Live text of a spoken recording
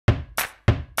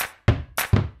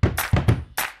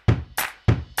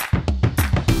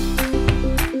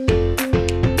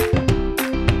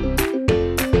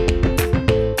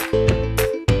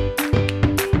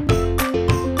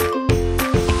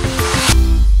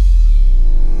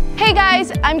guys,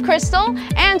 I'm Krystal,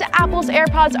 and Apple's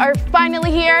AirPods are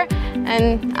finally here.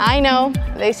 And I know,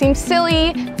 they seem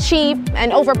silly, cheap,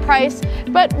 and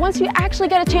overpriced, but once you actually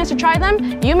get a chance to try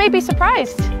them, you may be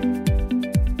surprised.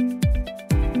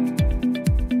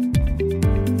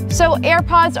 So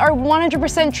AirPods are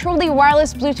 100% truly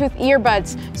wireless Bluetooth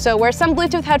earbuds. So where some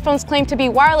Bluetooth headphones claim to be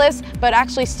wireless, but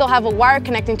actually still have a wire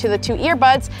connecting to the two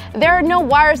earbuds, there are no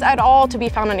wires at all to be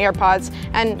found on AirPods.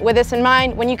 And with this in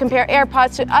mind, when you compare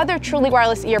AirPods to other truly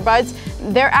wireless earbuds,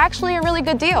 they're actually a really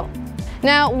good deal.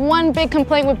 Now, one big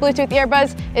complaint with Bluetooth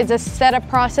earbuds is the setup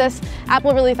process.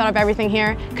 Apple really thought of everything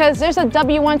here, because there's a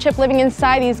W1 chip living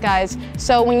inside these guys.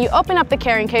 So when you open up the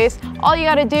carrying case, all you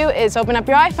gotta do is open up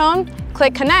your iPhone,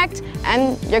 click connect,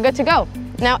 and you're good to go.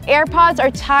 Now, AirPods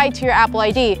are tied to your Apple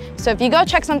ID. So if you go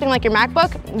check something like your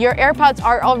MacBook, your AirPods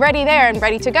are already there and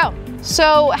ready to go.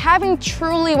 So having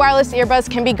truly wireless earbuds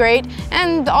can be great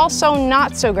and also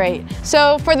not so great.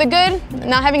 So for the good,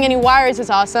 not having any wires is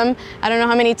awesome. I don't know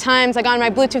how many times I got my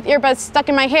Bluetooth earbuds stuck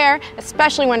in my hair,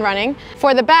 especially when running.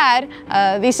 For the bad,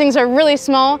 these things are really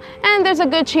small and there's a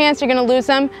good chance you're gonna lose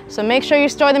them. So make sure you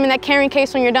store them in that carrying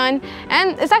case when you're done.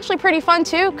 And it's actually pretty fun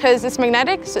too, because it's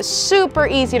magnetic, so it's super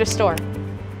easy to store.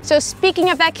 So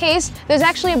speaking of that case, there's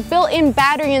actually a built-in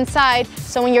battery inside,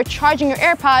 so when you're charging your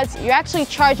AirPods, you're actually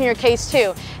charging your case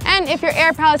too. And if your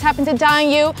AirPods happen to die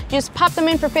on you, just pop them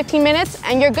in for 15 minutes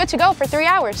and you're good to go for 3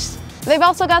 hours. They've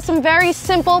also got some very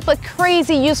simple but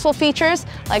crazy useful features,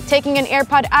 like taking an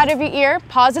AirPod out of your ear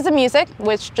pauses the music,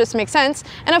 which just makes sense.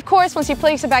 And of course, once you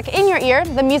place it back in your ear,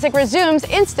 the music resumes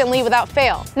instantly without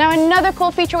fail. Now, another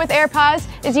cool feature with AirPods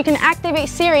is you can activate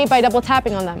Siri by double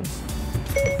tapping on them.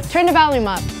 Turn the volume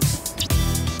up.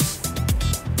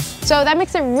 So that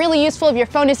makes it really useful if your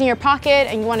phone is in your pocket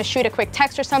and you want to shoot a quick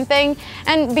text or something.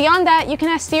 And beyond that, you can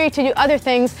ask Siri to do other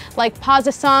things like pause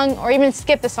the song or even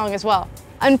skip the song as well.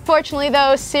 Unfortunately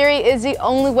though, Siri is the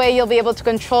only way you'll be able to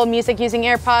control music using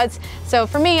AirPods. So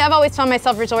for me, I've always found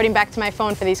myself resorting back to my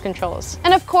phone for these controls.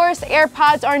 And of course,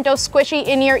 AirPods aren't those squishy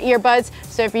in-ear earbuds.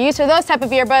 So if you're used to those type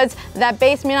of earbuds, that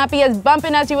bass may not be as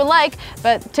bumping as you would like.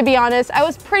 But to be honest, I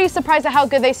was pretty surprised at how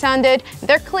good they sounded.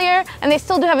 They're clear and they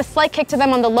still do have a slight kick to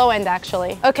them on the low end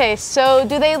actually. Okay, so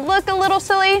do they look a little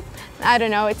silly? I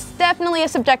don't know, it's definitely a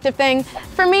subjective thing.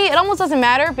 For me, it almost doesn't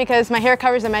matter because my hair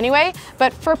covers them anyway,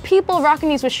 but for people rocking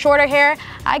these with shorter hair,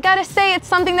 I gotta say it's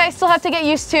something that I still have to get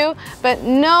used to, but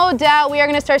no doubt we are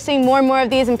gonna start seeing more and more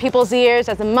of these in people's ears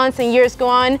as the months and years go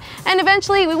on, and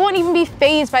eventually we won't even be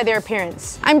fazed by their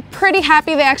appearance. I'm pretty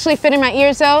happy they actually fit in my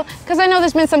ears though, because I know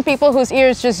there's been some people whose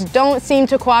ears just don't seem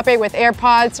to cooperate with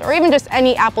AirPods or even just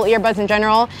any Apple earbuds in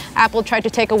general. Apple tried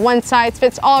to take a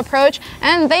one-size-fits-all approach,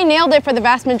 and they nailed it for the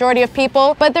vast majority of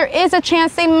people, but there is a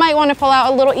chance they might want to fall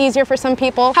out a little easier for some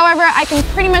people. However, I can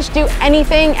pretty much do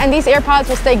anything and these AirPods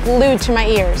will stay glued to my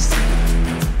ears.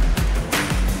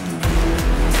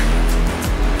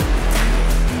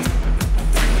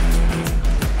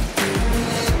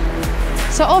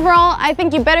 So overall, I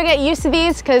think you better get used to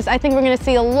these because I think we're going to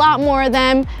see a lot more of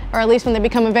them, or at least when they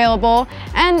become available.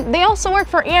 And they also work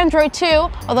for Android too,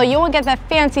 although you won't get that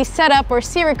fancy setup or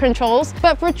Siri controls.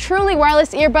 But for truly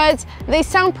wireless earbuds, they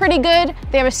sound pretty good.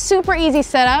 They have a super easy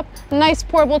setup, nice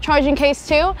portable charging case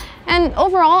too. And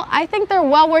overall, I think they're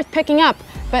well worth picking up.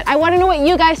 But I want to know what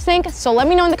you guys think, so let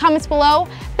me know in the comments below.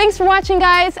 Thanks for watching,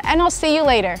 guys, and I'll see you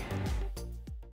later.